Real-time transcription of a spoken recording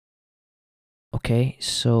Okay,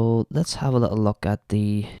 so let's have a little look at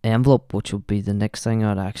the envelope, which would be the next thing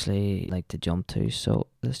I'd actually like to jump to. So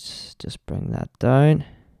let's just bring that down.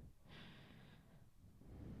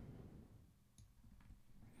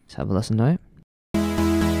 Let's have a listen now.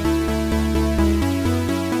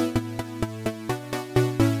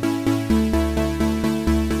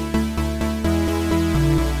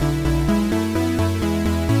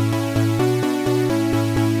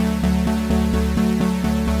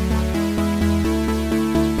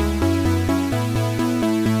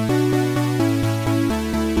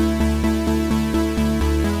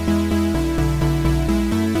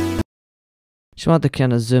 Just want to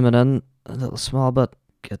kind of zoom it in a little small bit,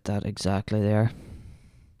 get that exactly there.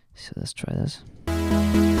 So let's try this.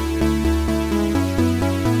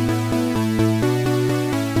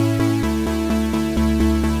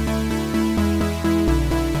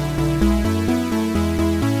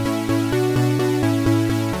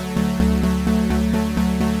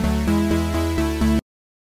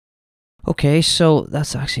 Okay, so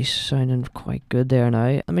that's actually sounding quite good there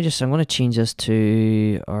now. I'm going to change this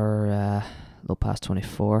to our low pass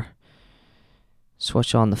 24.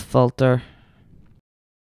 Switch on the filter.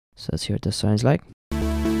 So let's hear what this sounds like. A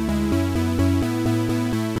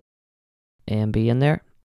and B in there.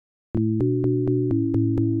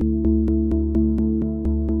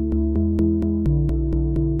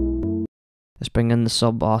 Let's bring in the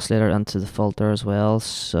sub oscillator into the filter as well.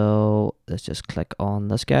 So let's just click on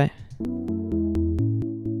this guy.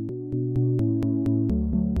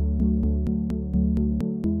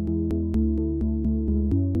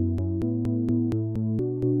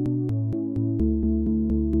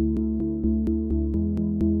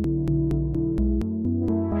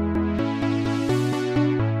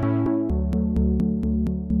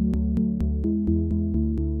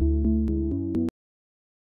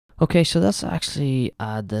 Okay, so let's actually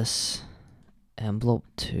add this envelope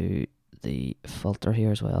to the filter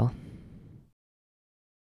here as well.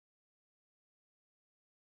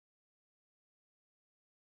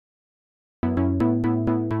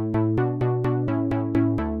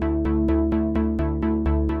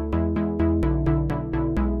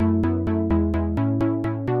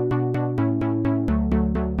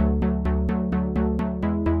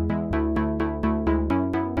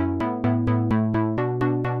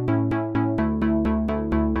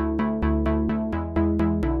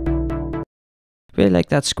 Really like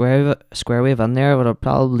that square wave in there. What I'll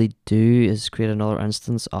probably do is create another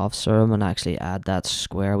instance of Serum and actually add that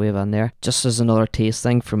square wave in there, just as another taste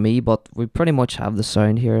thing for me. But we pretty much have the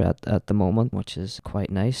sound here at the moment, which is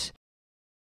quite nice.